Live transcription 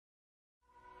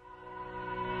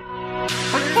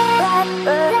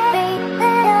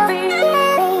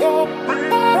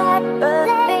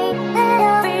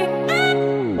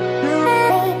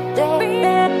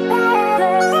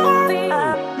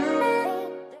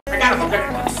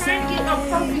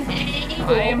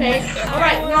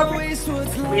Alright,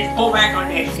 we just pull back on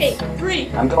this. Okay, 3.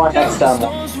 I'm going next time.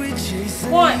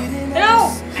 1.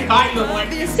 No! I got you one.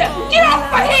 Get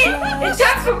off my hand! It's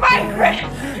time for Minecraft!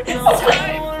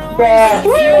 Yeah.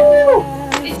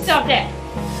 Woo! Stop that.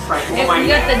 Right, And we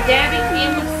got the dabbing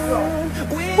camera.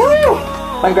 Woo!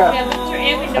 Minecraft. Yeah, Mr.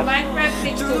 Amy, the Minecraft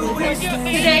fixed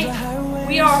today,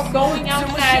 we are going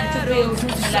outside to build a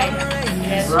lighthouse.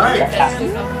 That's right.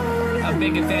 A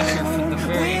big adventure from the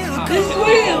very top. This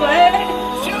way, man!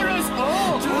 Shoot us!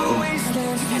 Oh!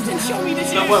 You guys didn't show me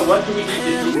this yet. So what do we need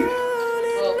to do?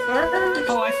 Well, first,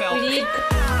 Oh, I fell. we need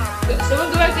someone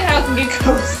go back to the house and get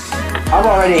ghosts. I'm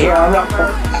already here. I'm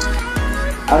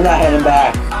not heading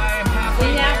back. I am halfway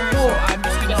We have there, so 4. I'm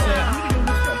just gonna say I'm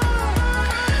gonna go this way.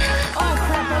 Oh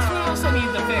crap, that's what else I need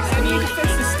to fix. I need to fix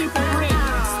the stupid bridge.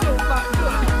 It's still not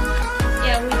good.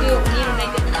 Yeah, we do. We need to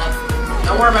make it up.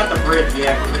 Don't worry about the bridge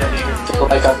yet.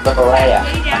 Like up the Malaya.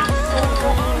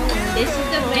 This is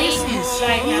the main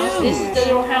lighthouse. This is the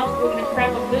little house we're gonna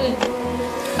trap a villager.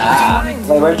 Ah,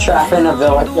 wait, we're trapping a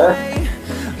villager.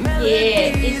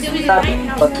 Yeah, it's gonna be the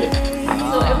lighthouse.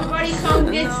 So everybody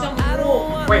come get some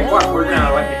wool. Wait, what? We're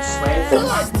gonna like get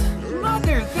slaves?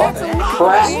 Mother, that's a lot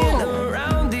Crap. of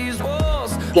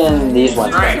wool. Getting these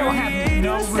ones. Alright. I have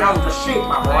no Down the sheep,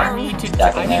 my boy. I need to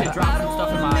drop some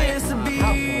stuff in my house.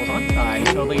 Hold on. I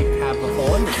totally have the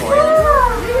full inventory.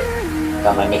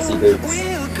 Got my mixy boots.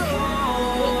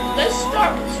 Let's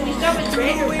start. Should we start with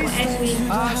red or actually?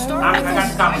 I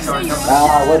got the copy sword.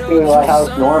 What do the lighthouse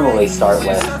normally start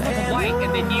with? White,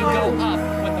 and then you go up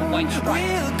with the white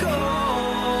stripe.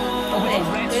 Oh, with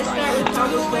the red Let's start with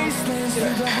cobblestone.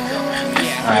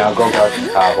 Yeah. Alright, I'll go guard the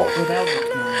cobble. Oh, that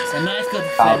looks nice. A nice good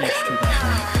Cobble. finish to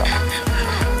that.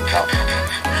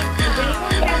 If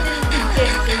anyone has any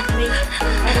suggestions, make.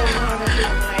 I don't know how to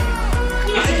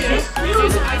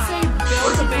do I say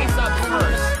build the base up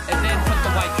first, and then put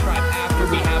the white stripe after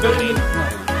we have the base.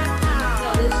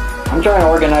 I'm trying to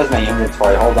organize my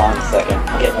inventory. Hold on a second.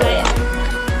 Get that.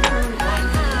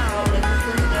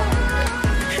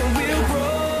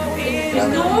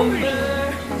 There's no opening.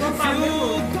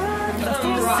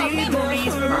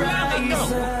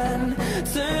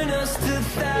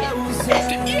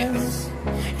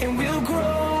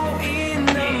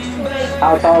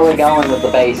 How tall are we going with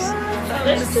the base?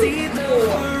 Let's do 4.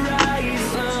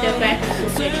 Step back.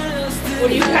 What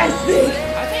do you guys think?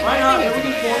 Why not?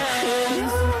 Everything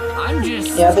for I'm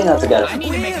just. Yeah, I think that's a good. I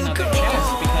need to make another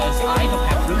chest because I don't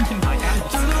have room in my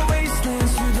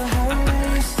house.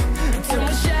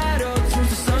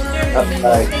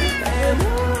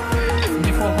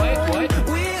 Before what?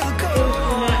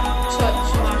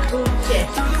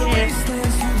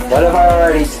 What if I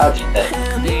already touched it?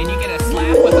 Then you get a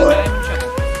slap with a diamond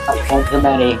shovel. One too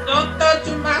many. Don't touch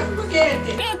my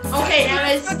spaghetti. Okay, now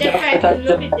let's step back and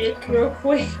look at this real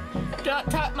quick. Don't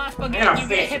touch my spaghetti. You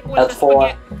get hit with That's the 4.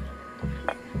 spaghetti.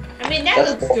 I mean, that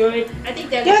looks good. I think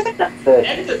that Yeah, I looks think that's good.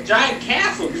 That is a giant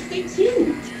castle. This thing's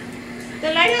huge.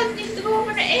 The lighthouse needs to go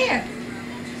over the air.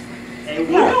 It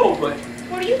will, but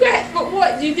What do you guys? But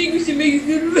what? Do you think we should make it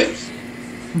good?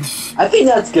 I think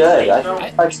that's good. I think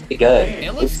it's actually good.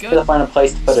 It looks It's good. gonna find a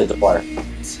place to put a door.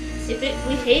 If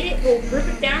we hate it, we'll rip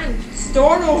it down and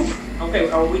start over. okay,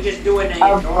 are we just doing a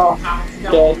Oh, normal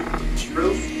okay.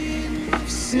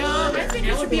 roof? No, I think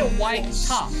it should be a white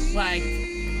top. Like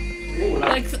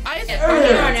I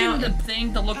imagine the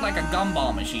thing to look like a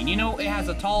gumball machine. You know, it has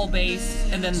a tall base,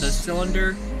 and then the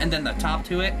cylinder, and then the top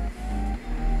to it.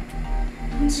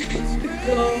 No. We I'm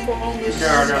can't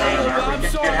sorry, have a I'm top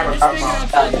just box. thinking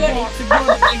outside the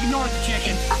box. Ignore the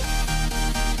chicken.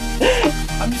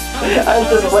 I'm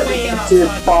just waiting to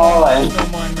fall and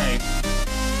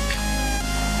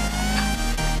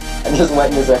I just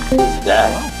witnessed a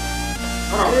death.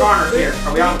 Hold on, Connor's here.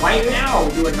 Are we on white now, or are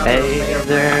we doing another Hey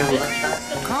there,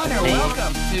 Connor,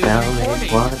 welcome to tell me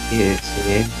recording. what you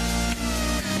see.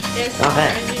 Yes, Go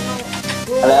ahead.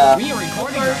 Hello. We are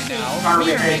recording right now. Connor,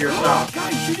 We are behave yourself.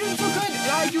 Guys, you're doing so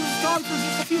good. You was gone for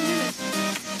just a few minutes.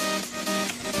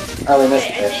 Oh, we missed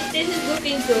Okay, I it. think this is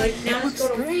looking good. Now let's Looks go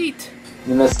to great.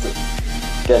 You missed it.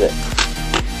 Get it.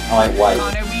 I like white.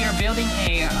 Connor, we are building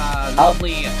a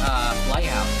lovely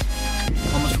lighthouse.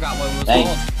 Almost forgot what it was Thanks.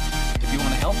 called. If you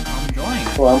want to help, come join.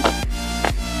 Well,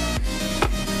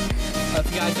 If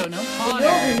you guys don't know, Connor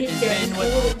has been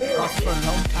with us for a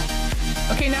long time.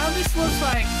 Okay, now this looks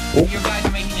like you guys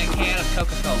are making a can of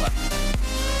Coca-Cola.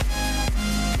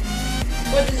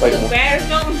 What does Like, look bad or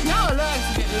something? No,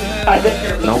 look. I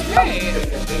didn't- Nope. Hey,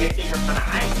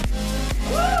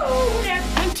 Woo!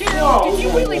 Ontario, did you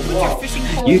really put your fishing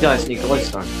pole? You guys need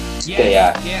glowstone.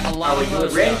 Yeah. Yeah, a lot of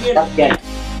those. Again.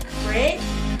 Red?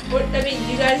 What, I mean,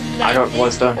 you guys like I got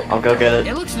this? glowstone. I'll go get it.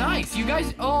 It looks nice. You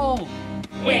guys, oh.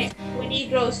 Wait, we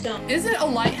need glowstone. Isn't a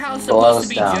lighthouse supposed to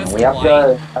be Glowstone. just We have white?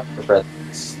 to.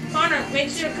 Connor, make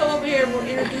sure to come over here and we'll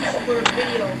introduce you for a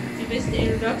video. If you missed the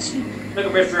introduction. Look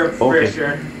at Mr. Okay.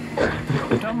 Fisher.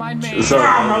 Don't mind me. Sorry.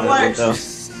 my legs.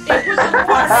 They put some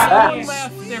water Some in here.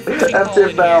 left their fishing That's pole it,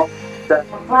 in Bell. here.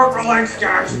 Purple legs,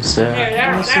 guys.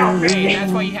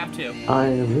 That's why you have to.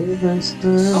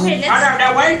 Okay,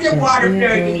 Now where's the water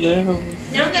dirty? now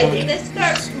let's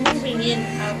start moving in.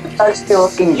 That's still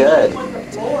looking good. On the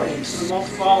floor, so it won't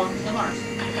fall in the cars.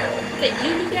 Wait, you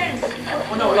do that.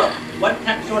 Oh no, look. What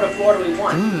sort of floor do we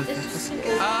want? This is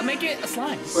Make it a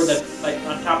slime. For the, like,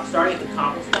 on top, starting at the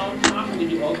cobblestone top, we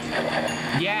do oak.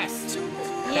 Yes.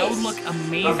 That would look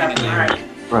amazing Okay, in there. alright.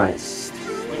 Right.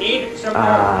 We need some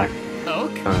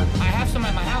Oak? Alright. I have some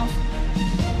at my house.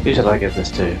 Who should I give this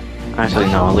to? Actually,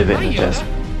 no, I'll leave it in the chest.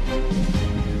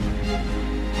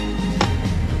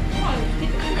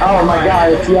 Oh my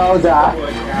god, it's Yoda.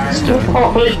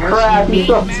 Holy crap, he's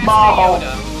so small.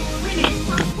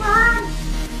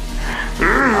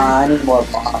 I need more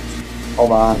box.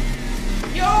 Hold on.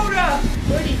 Yoda!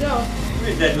 Where'd he go?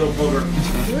 Where's that little booger?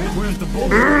 Where's the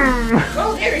boulder?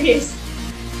 Oh, there it is.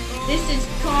 This is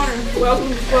Connor. Welcome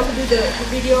to the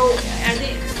video. And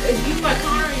you go by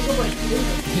Connor and you go by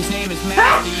Yoda. His name is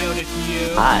Matt the Yoda to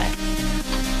you. Hi.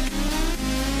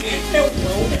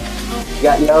 You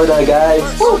got Yoda, guys.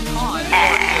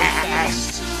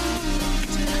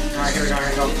 Alright, here we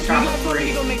go. We Chop gotta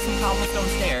free. go make some cobblestone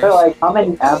stairs. They're like, how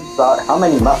many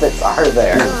Muppets are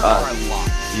there? There are a lot.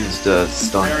 Used I don't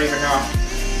stone. even know.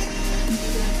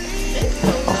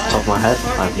 Off the top of my head,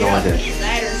 I have no idea. We need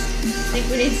ladders. I think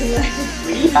we need some ladders.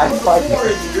 We need I'm some like- floor.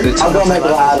 I'll go make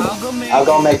ladders. I'll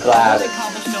go make ladders.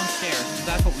 Cobblestone stairs.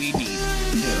 That's what we need.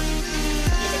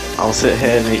 I'll sit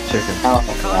here and eat chicken.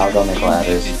 I'll go make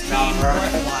ladders. Thank you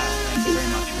very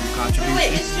much for your contribution.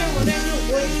 Wait, Mr. We're gonna do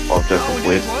wood. I'll go Oh, for we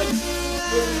wood. did wood?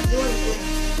 We're doing wood.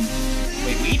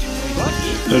 Wait, wheat? What?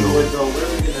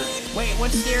 Wait,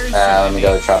 what stairs? Let me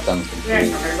go chop them. Yeah,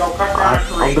 I'm gonna go cut down a I'm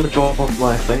tree. gonna drop off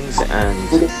my things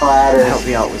and We get ladders. help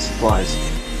me out with supplies.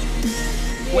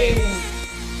 Wait,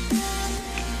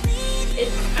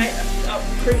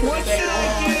 Pretty what should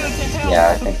I do to help? Yeah,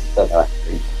 I think so.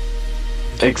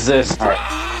 Exist. Alright.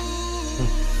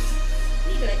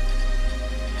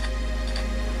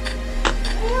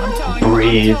 I'm telling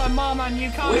Breathe. Mom on you,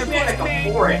 We Connor. should make like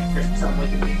a forest or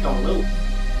something we can don't lose.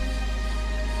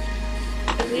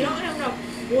 We don't have enough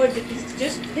wood.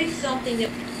 Just pick something that.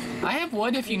 I have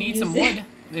wood if you need some Use it. wood.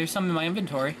 There's some in my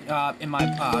inventory, in my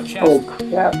chest. Oh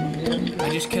crap. I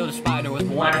just killed a spider with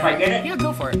Mind one. if I get it? Yeah,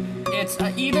 go for it. It's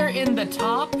either in the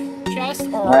top chest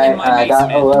or Alright, in my I got a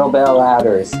basement. little bit of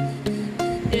ladders.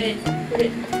 Put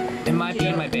it. It might be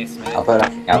in my basement. I'll put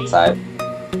it outside.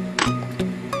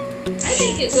 I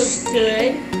think it looks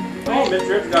good. Oh, Mr.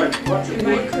 Rip's got a bunch of Am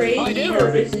I wood. crazy I do.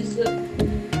 or is this look?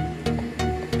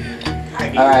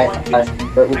 Alright,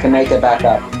 but we can make it back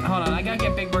up. Hold on, I gotta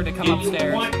get Big Bird to come Do you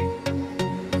upstairs. want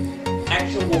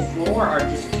actual floor or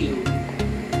just cube?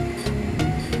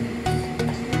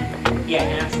 Yeah,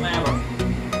 half slab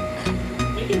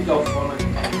of. We can go for it.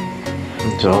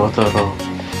 Totoro.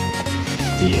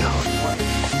 Dio.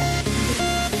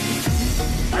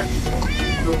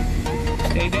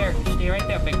 Stay there. Stay right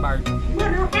there, Big Bird.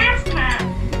 We're half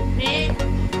time. Man,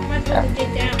 I'm supposed to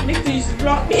get down. Make these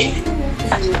drop me.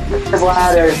 There's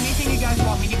ladders. Anything you guys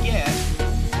want me to get?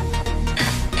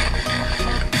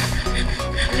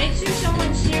 Make sure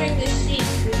someone's sharing the sheet.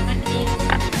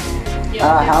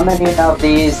 Yeah. How many of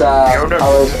these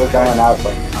colors are going up?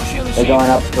 I'll share the They're sheet. going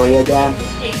up 3 again?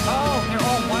 Oh, they're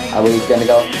all white. Are we gonna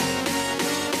go?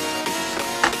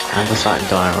 I'm just starting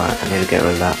dying, right? I need to get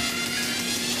rid of that.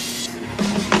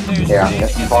 There's Here, I'm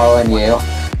six. just following you.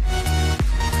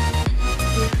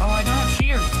 Oh, I don't have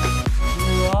shears.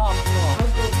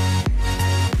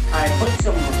 I put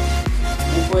some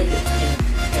wood in.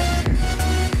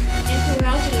 Into a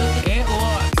house and look at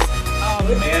It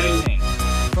looks amazing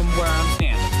from where I'm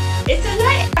standing. It's a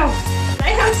lighthouse.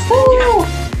 Lighthouse.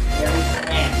 Very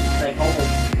fast. Like, oh.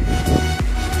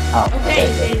 Oh, Okay,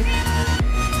 okay. then.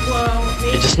 Well,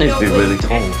 maybe It just needs to be really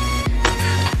tall.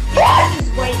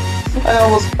 Just wait. I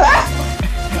almost I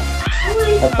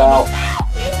fell.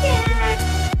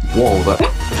 Whoa, that.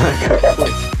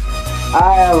 I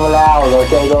am loud,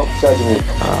 okay? Don't judge me.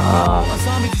 A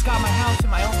zombie just got my house and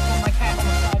my cat on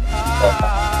the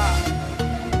side.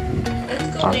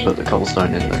 I put the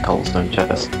cobblestone in the cobblestone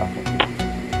chest.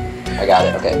 I got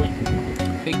it,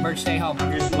 okay. Big Bird, stay home.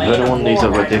 If anyone needs a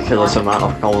ridiculous amount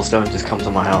of cobblestone, just come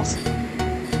to my house.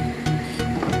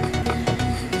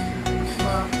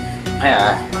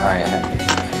 Yeah, alright.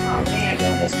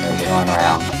 Doing this movie going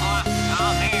around.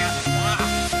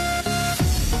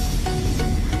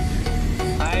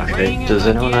 Okay, does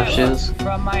anyone have shears?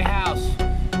 From my house.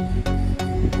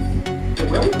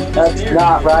 That's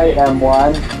not right,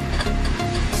 M1.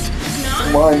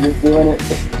 M1, you're doing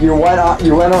it. You went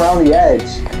around the edge.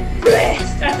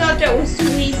 I thought that was too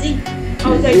easy. I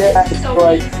was like, Yeah, this is so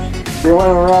right. easy. You went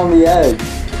around the edge.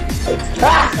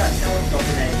 Ah!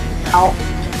 Ow.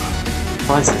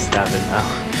 Why is it stabbing now?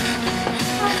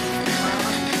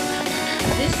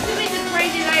 This is the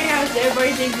crazy lighthouse.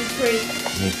 Everybody thinks it's crazy.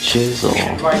 Need shears or is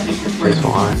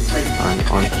wine?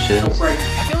 On shears? I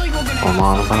feel like we're gonna Or have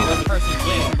mine some about? other person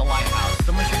in the lighthouse.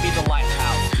 Someone should be the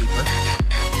lighthouse keeper.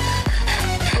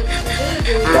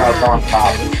 I'll go on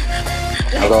top.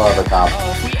 I'll go over top. Oh,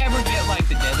 if we ever get like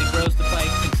the Deadly Bros to play,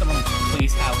 can someone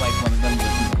please have like one of them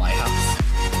live in the lighthouse?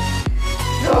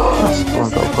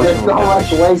 There's so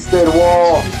much wasted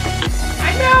wool.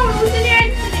 I know, it was an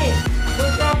accident.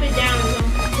 We'll drop it down and we'll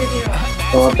pick it up.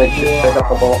 Don't think you pick up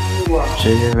the bowl.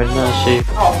 Shear in the sheep.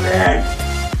 Oh man!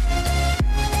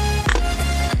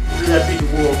 Look at that piece of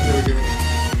wool.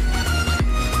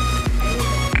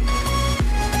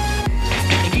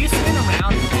 If you spin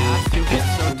around fast, you'll get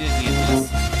so dizzy at this.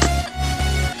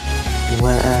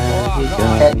 Where Oh, you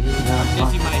God. going?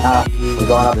 Dizzy my You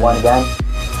going up one again?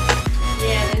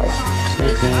 Yeah, that's How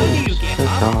do you get up there?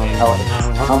 Oh,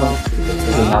 how much is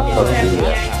it not supposed to be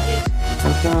here?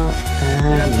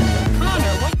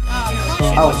 Connor, what,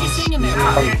 Oh. what's he singing there?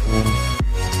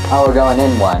 Oh, we're going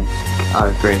in one.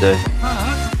 Oh, Green Day. Huh?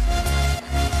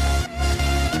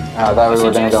 I thought we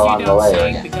were gonna go on the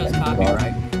way. Because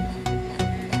copyright.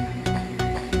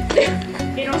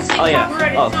 You don't see Oh yeah.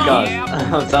 copyrighted Oh songs. god.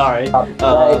 I'm sorry.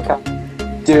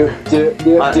 Do. No, Skip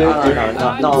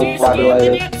by the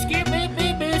way. it, skip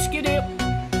it, skip it.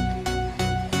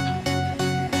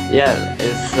 Yeah,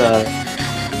 it's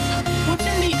What's in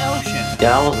the ocean?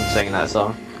 yeah, I wasn't singing that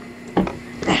song.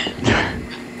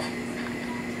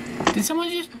 Did someone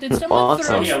Well,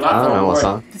 throw I stuff? don't know what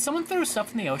song. Did someone throw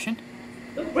stuff in the ocean?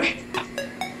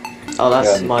 Oh,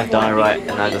 that's my die right,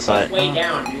 and I decided. Way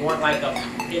down. You want like a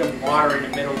bit of water in the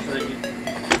middle so that you.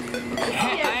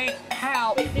 Hey,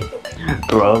 help!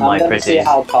 Grow my I'm gonna see pretties.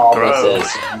 how tall Grow. this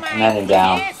is. And then and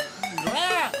down.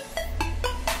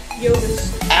 Yo,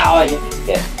 this. Ow, I didn't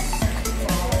get.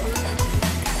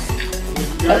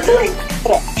 That's like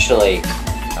actually.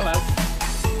 Hello.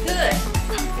 Good.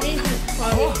 These are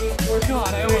probably worth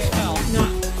God, I almost fell.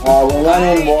 We're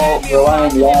running wall. We're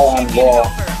running low on wall.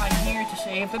 I'm here to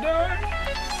save the day.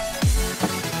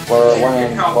 We're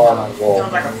running low on wall.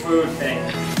 Sounds like a food thing.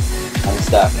 I'm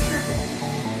stuck.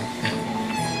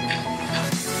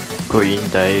 Green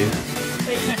Dave.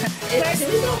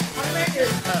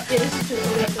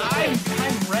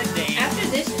 I'm Red Day. After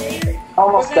this day,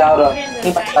 Almost out of. He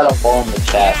must have a ball in the Get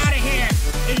chest. out of here!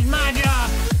 It's my job!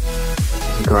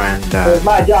 It's Granddad.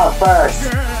 my job first.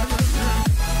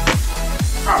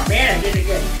 Oh man, I did it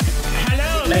again.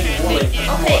 Hello, Lady Wooly.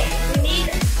 okay, we need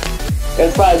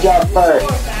It's my job more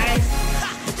first. guys.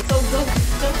 So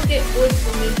don't get wood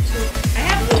for me too. I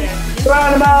have wood.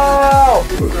 Surround him out! I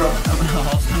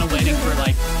was kind of waiting for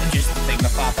like just the thing to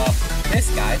pop up. This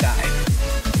guy died.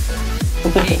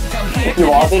 You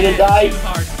want me to die?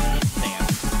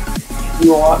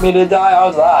 You want me to die?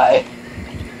 I'll die.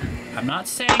 I'm not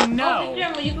saying no.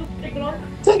 Yeah, will you go pick it up?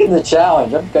 Taking the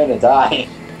challenge. I'm gonna die.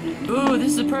 Ooh,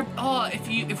 this is a oh,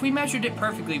 if we measured it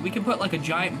perfectly, we could put like a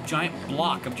giant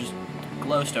block of just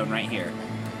glowstone right here.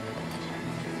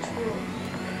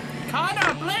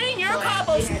 Connor, bring your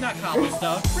cobblestone, not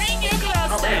cobblestone. Bring your Oh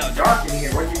man, it's glowstone. dark in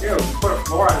here. What'd you do? You put a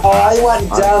floor on Oh, I went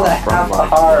down the half a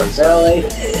heart, really?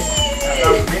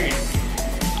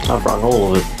 I brought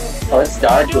all of it. Oh, it's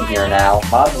dark in here now.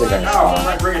 Mobs are gonna No, I'm spawn.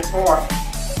 gonna bring it for.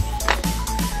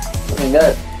 Looking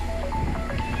good.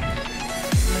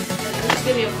 Let's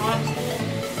give me a box.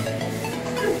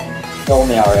 Kill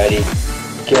me already.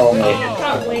 Kill me.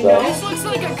 Probably So- not. This looks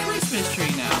like a Christmas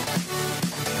tree now.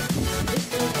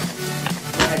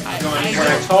 I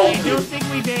don't think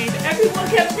we did. Everyone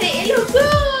kept saying it looks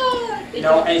good.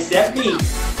 No, except me.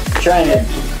 Trying to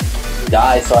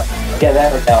die so I can get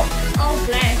there we go. Oh,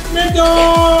 black. Let's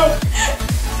go!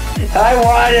 I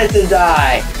wanted to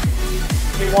die.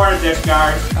 He wanted this,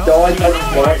 guys. Don't touch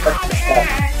my stuff.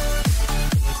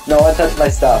 No one touch my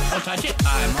stuff. Don't touch it.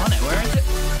 I'm on it. Where is it?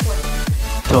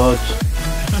 Touch.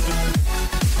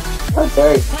 I'm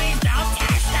sorry. Please don't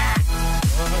touch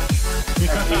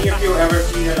any of you ever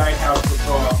seen a lighthouse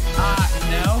before?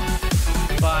 No.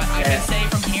 But I can say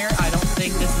from here, I don't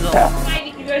think this is a...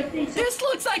 This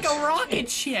looks like a rocket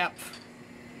ship.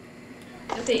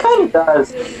 It kind of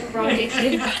does.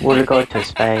 We'll go to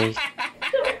space.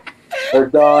 We're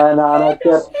going on a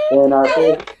trip in our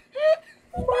face.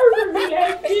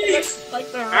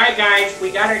 Alright guys,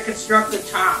 we gotta construct the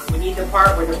top. We need the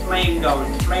part where the flame goes.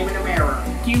 The flame in the mirror.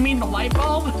 Do you mean the light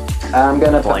bulb? I'm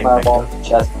gonna put my ball in the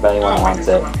chest if anyone wants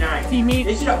it. Nice. Do you mean...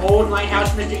 This is an old lighthouse,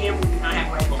 Mr. M. We do not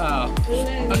have light bulbs.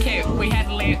 Oh. Okay, we had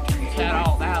lanterns.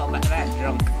 That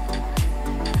junk.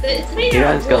 You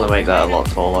guys gotta make that a lot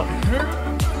taller.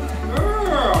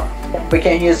 We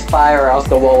can't use fire or else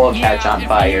the wall will catch on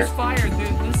fire. If we use fire,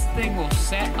 this thing will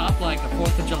set up like the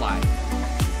 4th of July.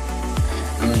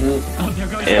 Mm-hmm. Oh, there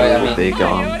goes It will be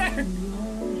gone.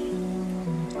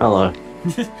 Hello.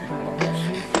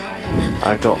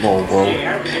 I've got more wool.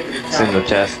 It's in the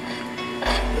chest.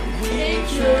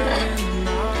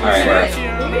 Alright, We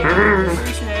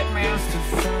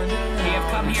have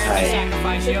come here to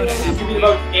sacrifice Yoda. This is the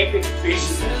most epic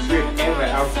fishing trip ever.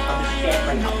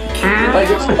 I'm just cat right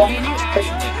now.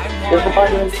 There's a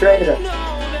fucking trader.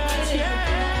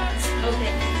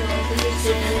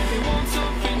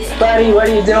 Buddy, what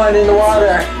are you doing in the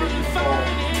water?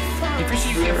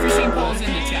 Your fishing pole's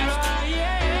in the chest.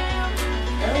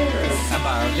 I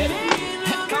borrowed it.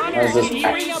 Connor, can you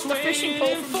bring up the fishing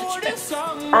pole from the chest?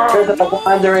 There's a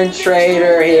wandering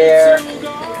trader here.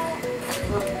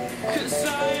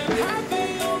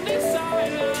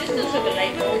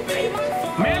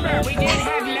 Remember, we did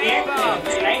have light bulbs.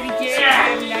 We did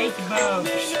have light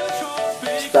bulbs.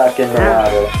 Stuck in the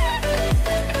water.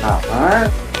 Uh-huh.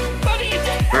 What are you doing?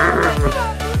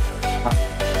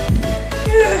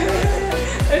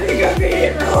 I think I'm being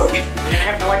hit wrong. I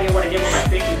have no idea what I did with my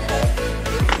fishing pole.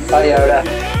 Bye, Yoda.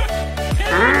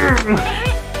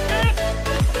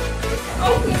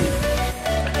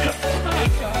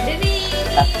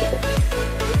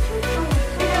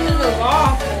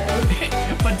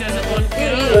 But does it look It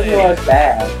doesn't good? look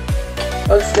bad.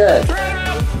 Looks good.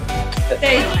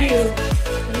 Thank you. You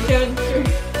done too.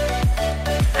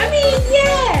 I mean,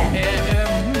 yeah.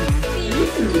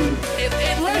 It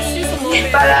looks just a little bit.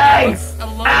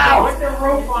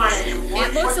 It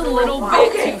looks a little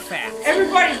bit too fast.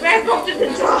 Everybody back up to the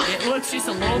top. It looks just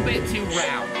a little bit too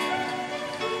round.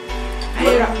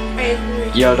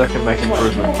 Yoda can make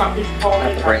improvement.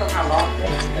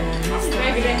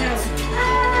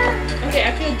 Okay,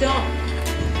 I feel dumb.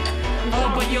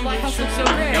 Oh, but your lighthouse looks so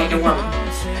great.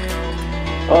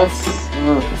 Oh,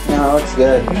 no, it's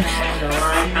good.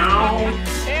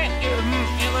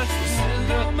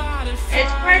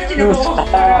 It's questionable.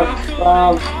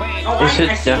 It should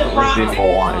definitely be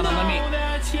more wide. Look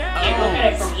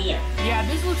at it from here. Yeah,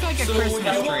 this looks like a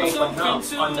Christmas tree. But no,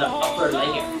 on the upper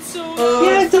layer.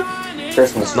 Yeah, it's a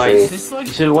Christmas tree. This looks.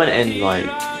 You should have went in like I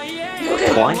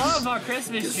twice. love our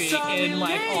Christmas tree in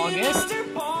like August.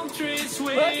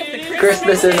 Look at the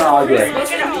Christmas in August.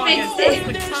 Christmas in August. That's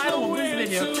the title of this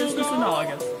video. Christmas in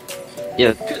August.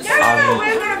 Yeah. No,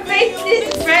 we're gonna make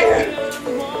this better.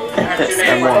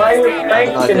 And why are you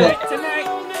making it? Tonight.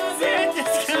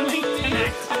 Santa's coming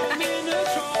tonight.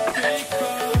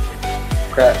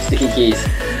 Crap, sticky keys.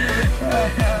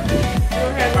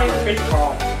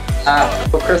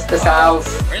 For Christmas house.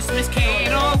 Christmas cane,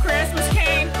 oh Christmas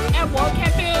cane, and one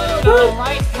can build a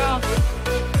lighthouse.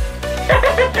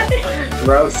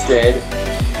 Roasted.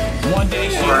 One day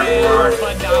she will,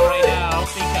 but not right now,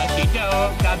 because she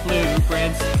don't got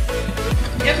blueprints.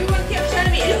 Everyone kept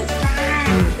telling me it was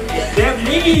fine. That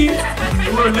means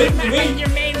you were listening. Your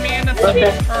main man of the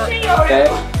Okay.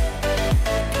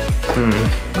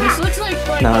 This looks like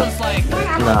No. those like,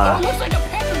 Nah. it looks like a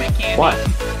peppermint candy. What?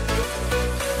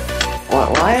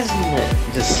 Why isn't it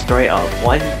just straight up?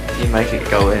 Why did you make it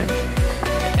go in?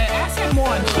 Ask him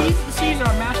one, she's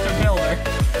our master builder.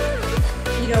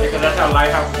 You know, Because that's how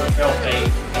lighthouses are built,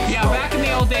 Yeah, back in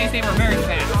the old days they were very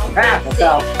fast. Ah, what's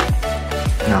up?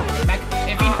 No. Back,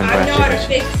 if you, I know how to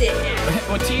fix it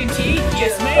now. with TNT,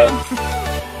 yes ma'am.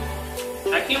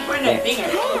 I can't find that thing.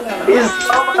 He's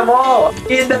on the wall. I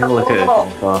need that Look at it wall.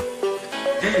 from far.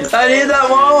 I need that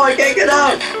wall. I can't get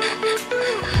up.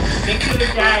 Make sure to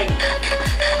die.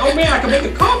 Oh man, I can make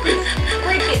a compass.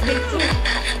 Break it, big two.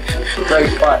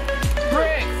 Break what?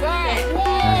 Brick, that,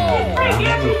 whoa! Break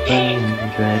everything.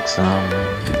 What's wrong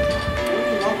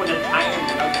What's wrong with an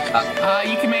iron?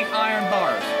 You can make iron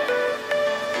bars. I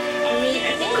mean, I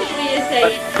think we need to say,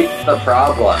 What's the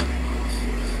problem?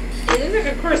 it looks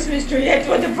like a Christmas tree, that's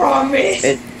what the problem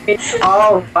is.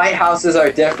 All lighthouses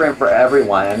are different for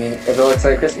everyone. I mean, if it looks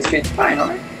like a Christmas tree, it's fine,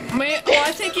 alright? Well,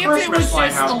 I think if it was Christmas just a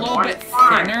lighthouse, little why bit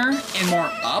fine? thinner and more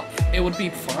up, it would be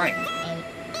fine.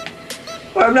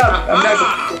 Well, I'm not.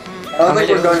 I don't think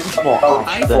we're going to come on.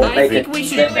 I think we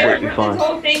should. That'd be Rip fine. this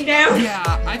whole thing down.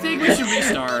 Yeah, I think we should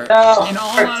restart. No, In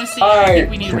all honesty, I alright. think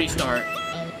we need to restart.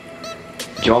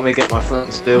 Do you want me to get my flint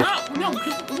and steel? No,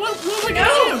 'cause what are we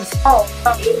gonna use? Oh,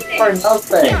 for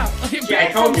nothing. Yeah, Yeah,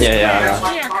 I told you.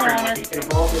 Yeah. Yeah, Connor.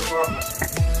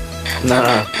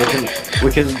 No,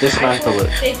 we can dismantle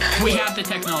it. We have the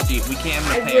technology. We can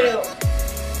I repair. will.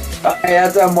 Okay,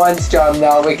 that's M1's job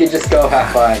now. We can just go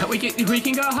have fun. We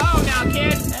can go home now,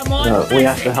 kid. M1. No, we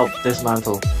have to help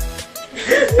dismantle.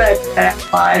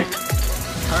 Fine.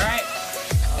 Alright.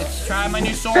 Let's try my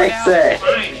new sword Fix out. it.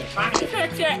 Fine.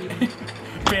 Fix it.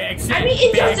 Fix it. I mean,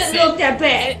 it fix doesn't it. look that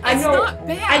bad. I It's know. not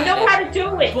bad. I know how to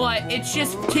do it. But it's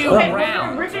just too Okay, we're gonna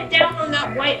round. rip it down on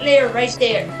that white layer right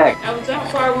there. Heck. That was how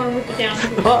far I want to rip it down to.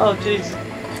 Oh, jeez.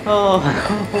 Oh.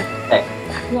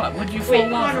 What? Would you Wait,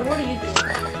 fall off? Connor, what are you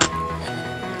doing?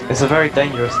 It's a very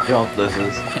dangerous job, this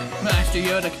is. Master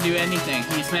Yoda can do anything.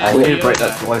 He's We Master need to break Yoda.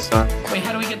 that glowstone. Wait,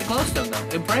 how do we get the glowstone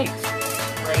though? It breaks.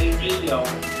 Crazy, yo.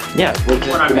 Yeah, we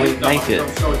When I just make them, make it.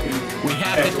 I'm so cute. We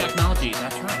have the technology.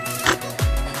 That's right.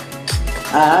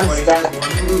 I'm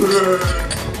stuck.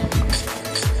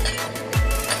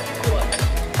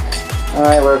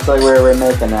 Alright, looks like we're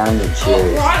making on the Oh,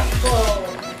 cheers. crossbow.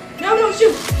 No, don't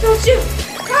shoot. Don't shoot.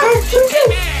 Connor, shoot. Hit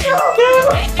me! No. Oh,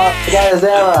 I got his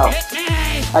arrow. Hit me!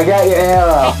 I got your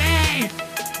arrow. Hit me!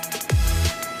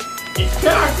 It's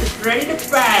time. It's ready to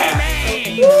fire.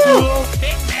 Hit me!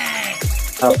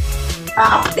 Ow.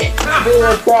 I'm being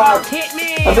attacked. Hit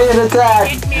me! I'm being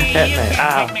attacked. Hit me! Hit me,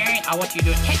 ow. Hit me! I want you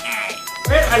to hit me!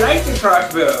 Well, I like the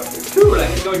crossbow. It's cool. I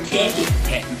can go chanty.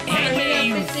 Hit me!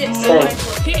 You That's it. fool!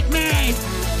 Hit me!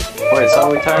 Wait,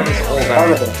 so we turn this all Over down.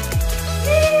 here.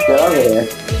 Get over here.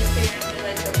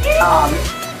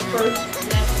 First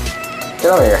level. Get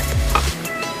over here.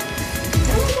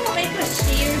 Don't make us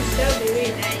steer stuff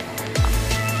really nice.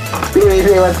 PvP,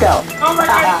 let's go. Oh my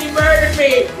god, she murdered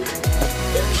me!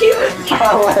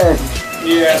 Colin.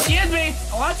 Yeah. Excuse me!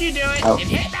 I want you to do it! Oh. And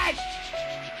hit me!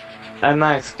 And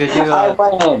nice, could you, I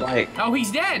win. like, Oh,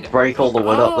 he's dead! break all the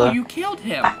wood up Oh, there? you killed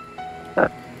him! I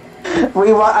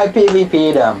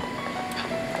PvP'd him.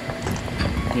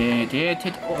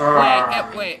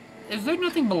 Wait. Is there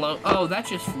nothing below? Oh, that's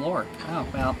just floor. Oh,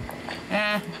 well.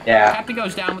 Yeah. Captain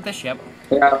goes down with the ship.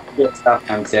 Yeah, get stuff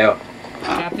done too.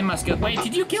 Captain must go. Wait,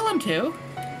 did you kill him too?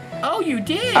 Oh, you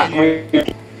did!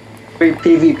 We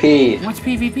PvP'd. What's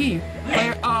PvP?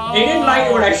 Player. Oh. He didn't like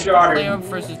it when I shot Player him.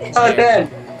 versus player. Skeleton!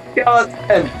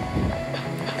 Skeleton!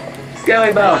 Skelly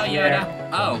Oh, Bell! Yoda.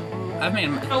 Oh, I've made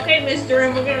him. Okay, mister,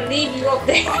 and we're gonna leave you up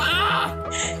there. Ah!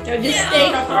 So just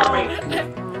stay.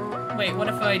 Wait, what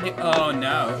if I do? Oh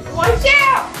no. Watch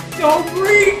out! Don't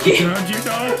breathe! Don't you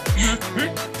know?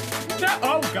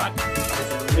 Oh god.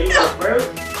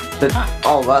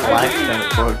 Oh, that light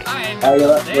didn't work. Oh, you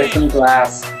look, there's some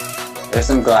glass. There's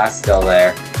some glass still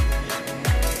there.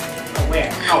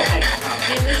 Where? Oh, hey.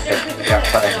 Hey, mister, pick up Yeah, that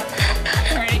fine.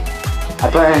 stuff. Alright. I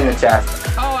put it in the chest.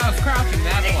 Oh, I was crouching,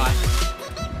 that's why.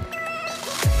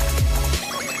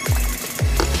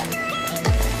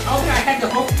 Oh, I had to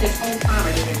hope this whole time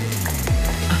I didn't.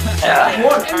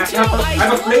 Until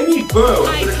I'm a flaming bow.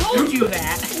 I told you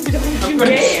that. I'm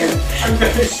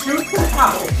gonna shoot the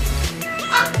house.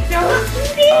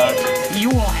 You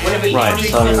will have a Right, free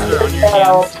so- cluster on your Yeah,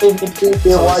 I'll hands. PvP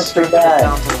you So once let's you're strip it dead.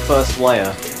 down to the first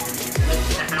layer.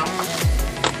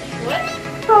 What?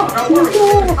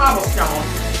 Cobblestone.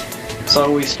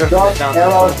 So we strip it Don't, down to the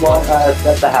arrows first won't layer.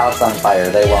 set the house on fire.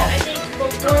 They Yeah, I won't. think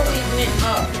before we went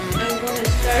up, I'm gonna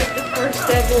start the first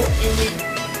level and then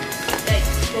like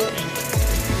go in.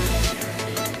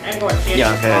 I'm going to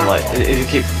Yeah, okay, like, if you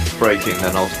keep breaking,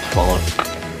 then I'll follow.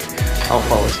 I'll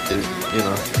follow suit, you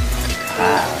know.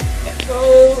 Go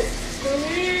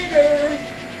leader.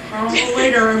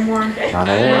 later and more. I know.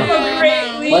 I'm a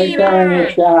great Let's tearing leader.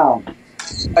 it down.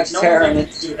 Let's No tearing one it.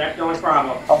 can do that, no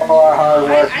problem. All our hard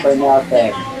work I for told them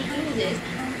nothing. all to do this.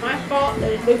 My fault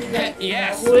that it looks like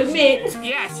Yes. I will admit.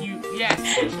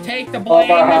 Yes, take the All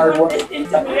blame. our hard work. Listen to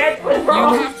me, that's what's You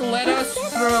wrong. have to let us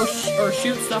throw or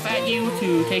shoot stuff at you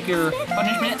to take your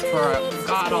punishment for a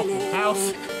god-awful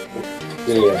house.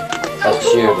 Yeah, that's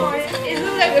you. It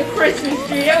looked like a Christmas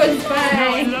tree. That was No, it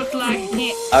fine. looked like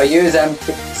it. I'll use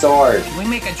empty sword. We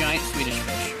make a giant Swedish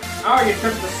fish. Oh, you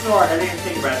took the sword. I didn't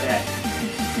think about that.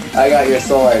 I got your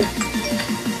sword.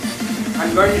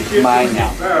 I'm going to shoot Mine you with now.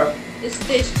 this bow. This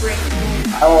fish brings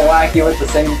me. I will whack you with the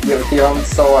same with your own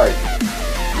sword.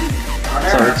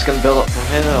 So it's gonna build up from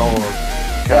here, or...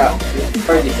 Yeah.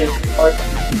 Where do you think?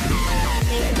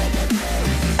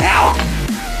 Ow!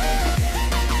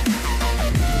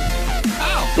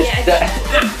 Yeah,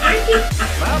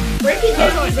 break it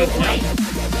down to the white.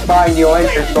 Fine, you want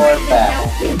your sword back.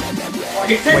 Well,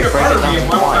 you take your brother me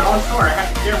one sword. I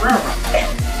have to get rid of him.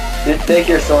 Just take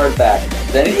your sword back.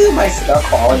 Did any of my stuff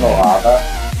fall in the lava?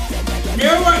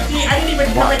 No, see, I didn't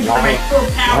even come into my full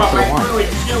power. My crew is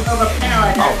still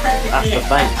overpowered. I'm practically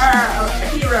a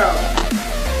hero.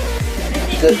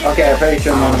 Okay, I'm pretty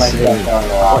sure none of my stuff fell in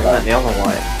the Oh, you lava. meant the other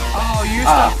way. Oh, your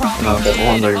stuff probably no, there's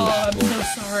one did. there. Oh, I'm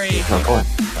so sorry. No, go on.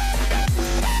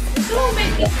 Someone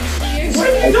make me some shears.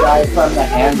 I died from the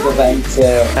hands of M2.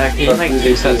 Can you make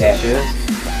 2 sets of shears?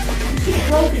 She's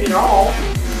broken it all.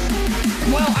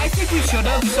 Well, I think we should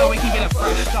have, so we can get a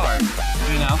fresh start.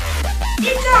 You know?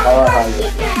 It's not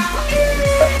It now.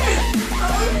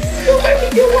 You'll make me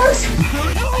do worse.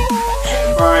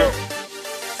 Fine.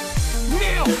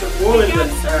 Milk! There's a wool in the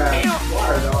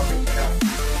water though.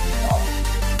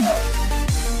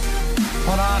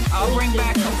 Hold on, I'll bring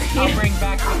back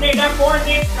I need that boy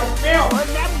needs some milk.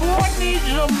 That boy needs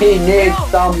some He needs milk.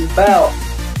 some belt.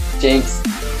 Jinx.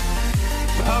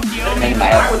 Tokyo. Make my I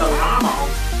head. was a llama.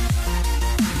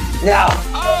 No!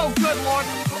 Oh, good lord.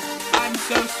 I'm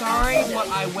so sorry, but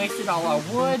I wasted all our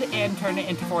wood and turned it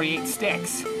into 48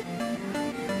 sticks. You're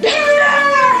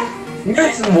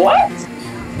what?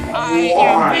 I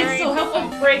am It's very... so help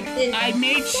us break this. I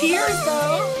made shears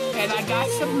though, and I got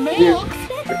some milk.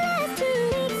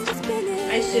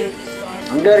 I should have just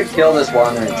gone. I'm gonna kill this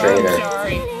wandering I'm trader.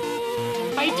 sorry.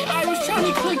 I was trying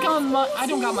to click on my... I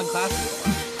don't got my glasses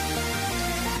on.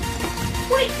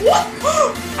 Wait, what?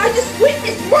 I just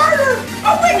witnessed murder! I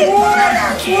witnessed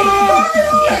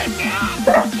murder!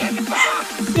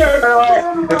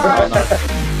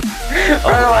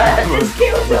 Just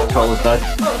killed someone. Troll is dead.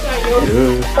 Oh, sorry, yo.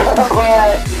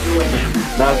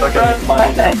 No, it's okay. It's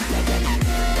fine.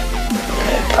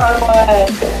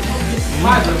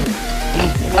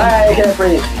 I can't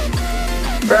breathe.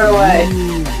 Run away.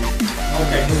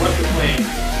 Okay, so what's the plan?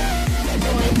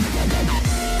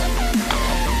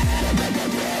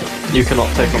 You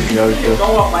cannot take on You Yoda. go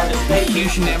up by the stage. You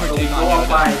should never so take we on go up Yoda.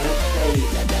 by the stage.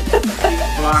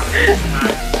 Block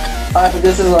this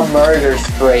This is a murder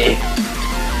spree.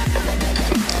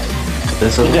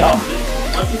 This is No.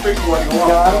 Once you pick one, go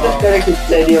No, up. I'm just gonna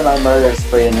continue my murder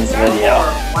spree in this video.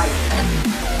 One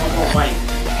more white.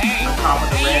 Hey, On top of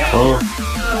the red. Oh,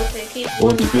 Okay, keep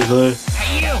what did you say?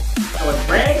 hey you. So it's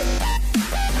red,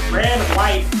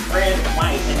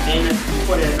 white, and then you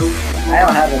put in a new. I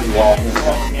don't have any walls.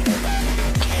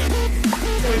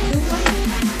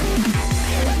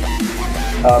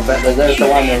 But there's the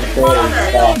one in there.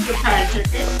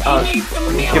 Oh,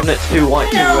 you're giving it 2 white,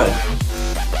 2 red.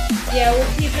 Yeah, we're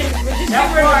just That's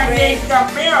getting why I rid need of some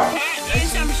milk. And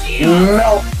some shield.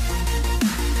 Milk.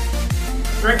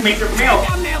 Drink me some milk.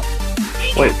 Some milk.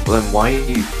 Wait, then why are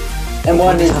you... And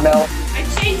one needs milk. I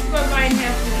changed my mind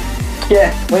halfway.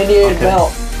 Yeah, we need Okay.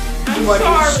 milk. I'm You want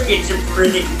sorry. to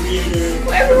schizophrenic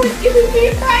weirdo. Everyone's giving me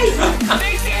advice.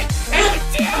 Fix it.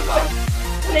 It's terrible.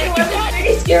 They want to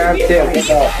finish You're giving up me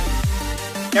too,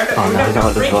 advice. get up. Oh, no,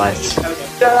 not the advice.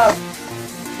 Shut up.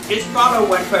 Just follow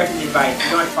one person's advice.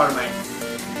 You don't follow mine.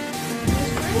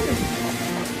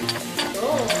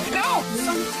 Oh, No.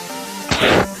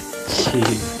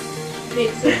 Jeez.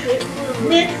 fix it.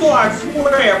 Mixel, I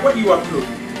swear. What are you up to?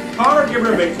 Connor, give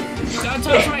her a mixel. Don't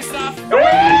touch my stuff.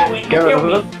 Wait, Get rid kill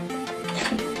of me.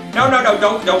 it. No,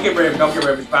 don't get rid of him. Don't get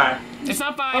rid of him. It's fine. It's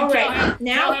not fine. All Kill right, him.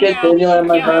 now- Kill him Continue on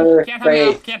my Kill him. murder Kill him spree.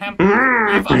 now. Kill him.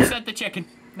 You've upset the chicken.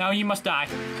 Now you must die.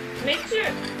 Make sure.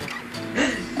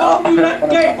 Oh,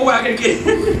 Okay. Oh, I gotta get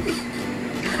it.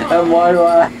 and one.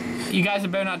 You guys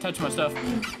had better not touch my stuff.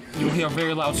 You will hear a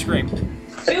very loud scream.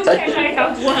 Shoot my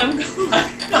hideout while I'm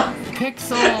gone.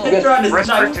 Pixel. Good. Trying to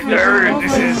snipe me.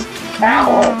 This is... Ow.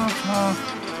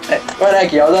 What the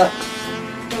heck, Yoda?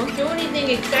 Don't do anything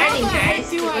exciting, What the heck guys.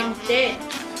 do You're I- dead.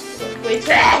 Wait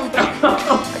till I come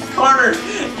back.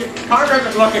 Connor's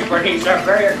is looking for these. They're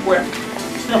very equipped.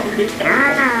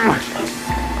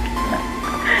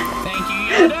 Thank you,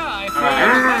 Yoda. I feel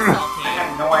I salty.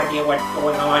 have no idea what's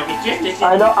going on. It's just I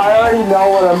already know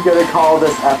what I'm gonna call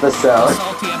this episode.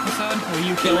 Salty episode where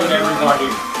you killing killing everyone. everybody.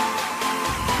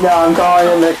 No, I'm calling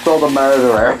it Mixel the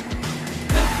Murderer.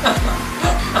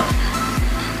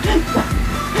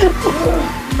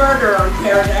 Murder on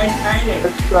Paradise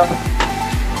Island.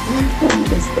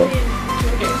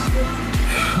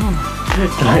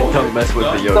 Don't mess with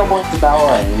the Yoda. Someone's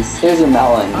melons. Here's your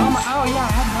melons. Oh yeah,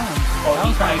 I had melons. That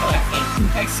was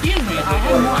like, excuse me, I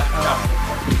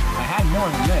had more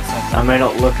than this. I may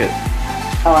not look at...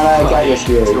 Oh, and I got your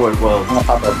shield. Destroyed world. I'm a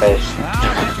puffer fish. No,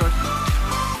 that's yours.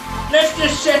 Let's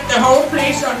just set the whole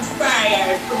place on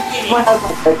fire. Forget Someone it. has a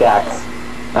pickaxe.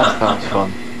 That sounds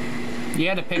fun. You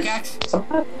had a pickaxe?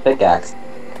 Someone has a pickaxe.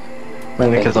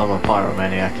 Mainly because I'm a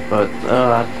pyromaniac, but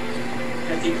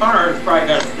See, Connor's probably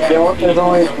got a stab. There's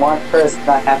only one person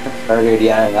that hasn't murdered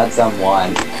yet, and that's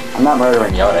someone. I'm not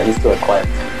murdering Yoda, he's too equipped.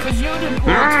 Because Yoda will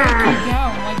take you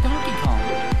down like Donkey Kong.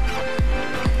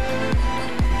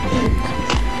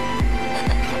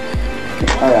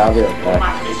 Oh yeah, I'll be okay.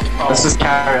 let's just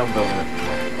carry on building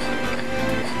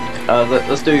it.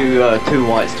 Let's do 2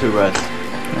 whites, 2 reds.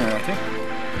 Okay.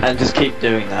 And just keep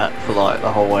doing that for like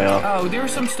the whole way up. Oh,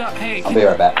 there's some stuff. Hey, I'll be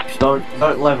right back. Don't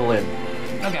level in.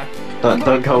 Okay.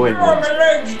 Don't go in.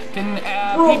 Can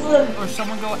people or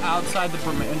someone go outside the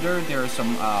perimeter? There is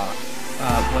some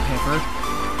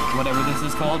whatever this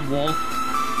is called, wool.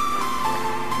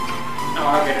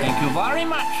 Thank you very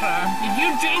much, sir. Did you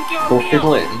drink your For milk?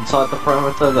 people inside the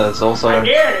perimeter, there's also. I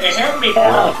did. It helped me.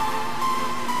 Yeah.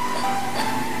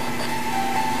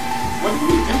 What do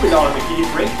we do with all of it? Can you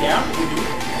break down?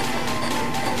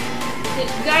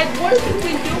 Guys, what have you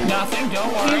been doing? Nothing,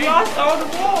 don't worry. You lost all the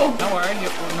wool. Don't worry,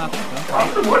 nothing, don't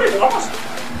worry. What is lost?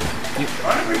 You're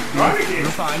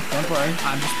fine, don't worry.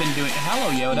 I've just been doing. Hello,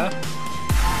 Yoda.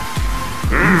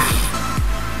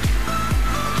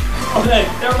 Oh, that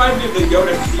reminds me of the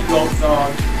Yoda Seagull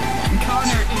song.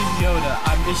 Connor is Yoda.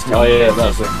 I'm just Oh, yeah,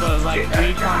 that's just it. the like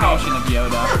reincarnation of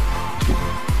Yoda.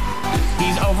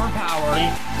 He's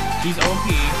overpowered. He's OP.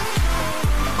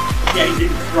 Yeah, he's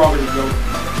even stronger than Yoda.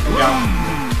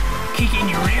 Kick in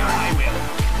your rear, I will.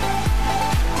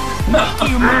 Make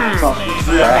you my slave.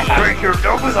 Break your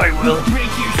nose, I will.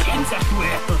 Break your shins, I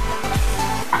will.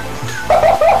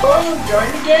 Oh,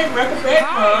 join the game, recommend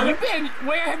How you been?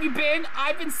 Where have you been?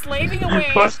 I've been slaving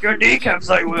away. Bust your kneecaps,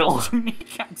 I will.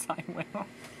 Kneecaps, I will.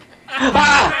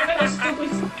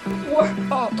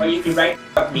 Oh, you can write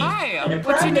up me. Hi,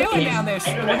 what you doing down there?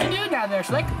 What you doing down there,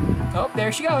 Slick? Oh, there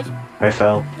she goes. I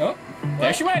fell. Oh,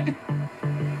 there she went.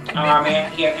 Oh man,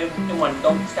 here,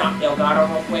 don't stop Delgado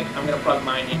real quick. I'm gonna plug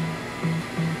mine in.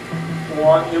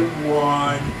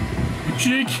 1-1.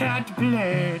 She can't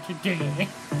play today.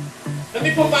 Let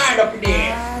me put mine up in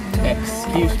there.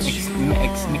 Excuse me.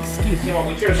 You know,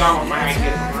 we should have gone with mine.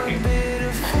 Get it working.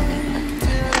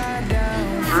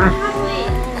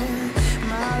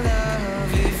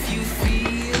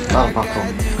 Oh, fuck on.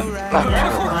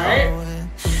 Alright.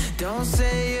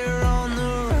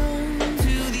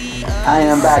 I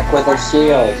am back with a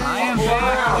shield. I am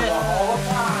back with...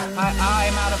 I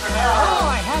am out of... Oh,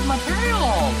 I have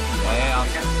materials! Well...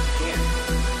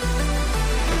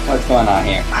 What's going on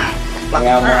here? We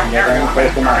have one living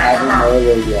person that hasn't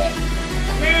murdered yet.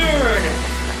 Dude!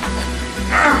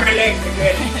 My legs are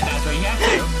good. That's what you have to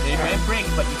do. They might break,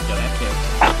 but you still have to.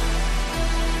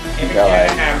 Go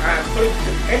ahead.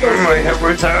 I have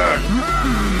returned.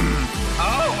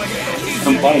 Oh, my God.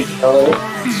 Some funny color.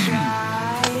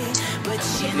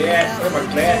 Yeah, put my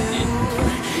glasses.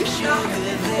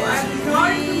 I'm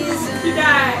trying to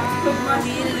die because my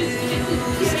sister is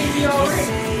killing me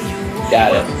already.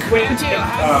 Got it.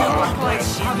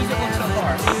 How does it look so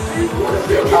far?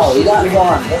 Oh, you got me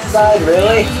going this side,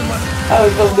 really? How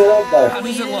was supposed to get up there? How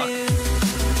does it look?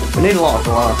 We need a lot of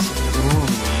glass.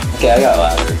 Okay, I got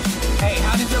ladder. Hey,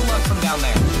 how does it look from down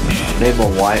there? Need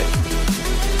more white.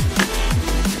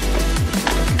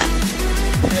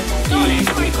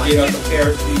 Get up the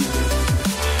Pharisees.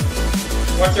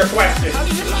 What's your question? How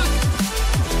does it look?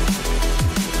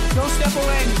 Don't step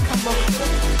away and come over.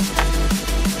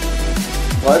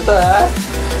 What the heck?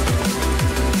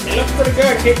 It looks pretty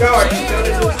good. Keep going. Keep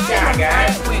building to the sky,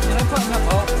 guys. Wait, did I put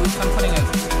enough? Oh, I'm putting it.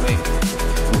 Wait.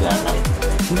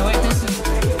 No, wait, this is...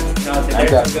 No, I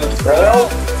got bro.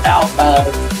 Out,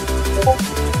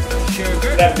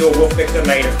 Sugar. That duel, we'll fix it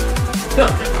later.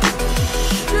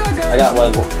 I got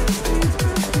red wolf.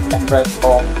 Red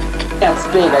wolf. Can't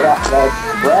speak, I got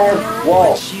red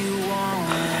wolf.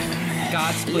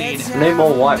 Godspeed. Need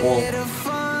more white wool.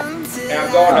 Yeah,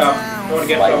 I'm going up. I'm going to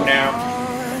get some now.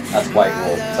 That's white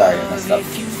wolf. Sorry, I messed up.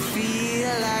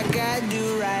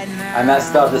 I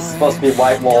messed up. This is supposed to be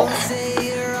white wolf.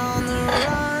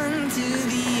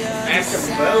 Ask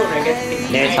some bone, I guess.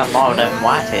 Need some more than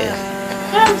white is.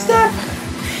 I'm stuck.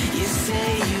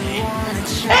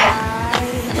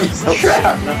 I'm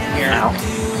trapped. Now.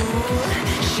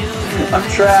 I'm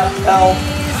trapped. Help.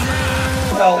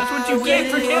 Help. That's what you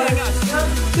get for killing us.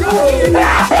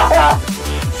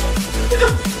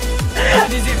 How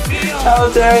does it feel? How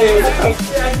dare you? I'm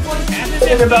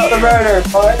thinking about the murder.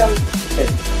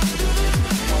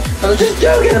 I'm just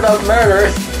joking about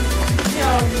murder.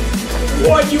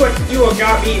 What, you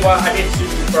got me? Well, I didn't shoot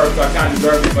you first, so I kind of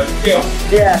deserved it, but still.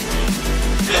 Yeah.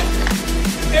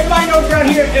 Everybody knows around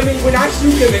here, I mean, when I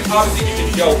shoot them, it's obviously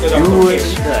just a joke. Because I'm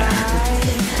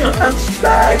I'm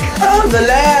stuck on the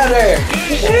ladder.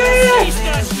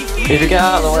 If you get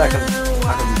out of the way, I can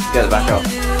get it back up.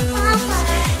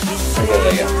 Okay,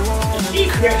 there you go. The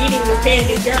sheep, they're eating the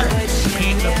panda dirt.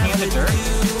 Panda dirt?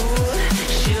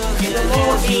 In the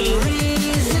morning.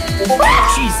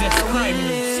 Jesus Christ,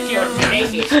 you scared me.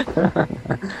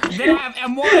 Then I have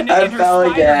M1 and I her fell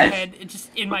spider again. head just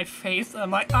in my face.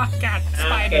 I'm like, oh god,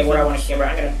 spider. Okay, what I want to get,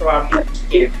 I'm gonna throw out.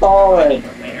 Keep falling.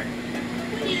 Later.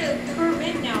 We need to curve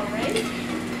in now,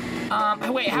 right?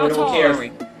 Wait, how No one tall cares. are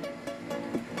we?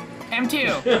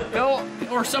 M2, go,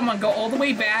 or someone go all the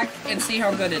way back and see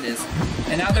how good it is.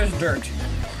 And now there's dirt.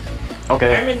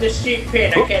 Okay. I'm in the sheep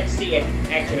pen. I can't see it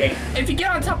actually. If you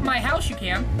get on top of my house, you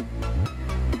can.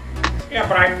 Yeah,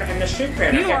 but I'm in the sheep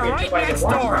pen. You are right next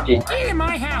door. Get in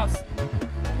my house.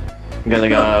 I'm gonna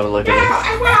go have a look No, at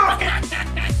I will.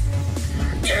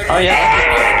 it. Oh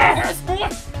yeah. I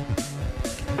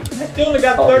still only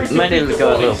got 32 Might need to feet go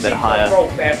a to little roll. bit higher. Roll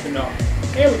fast enough.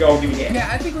 There we go, give me that. Yeah,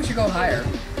 I think we should go higher.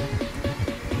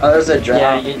 Oh, there's a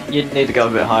Yeah, drop. you need to go a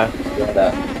bit higher. Yeah,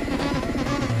 that.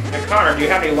 Now, Connor, do you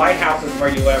have any lighthouses where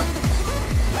you live?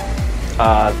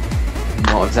 Not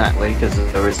exactly, because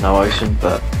there is no ocean,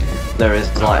 but there is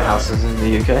lighthouses in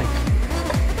the UK.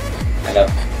 I know. I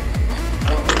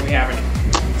don't think we have any.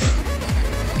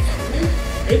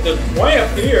 It's a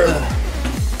swamp here.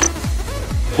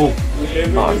 Oh. We live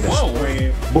in Oh, a yes. swamp.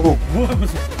 What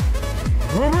was it?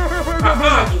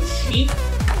 Aha, you sheep.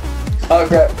 Oh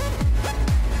crap.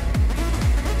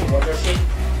 What's your sheep?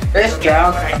 Fish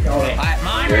drowned. I know it.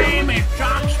 My name is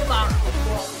John Sparrow.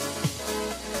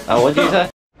 What did you say?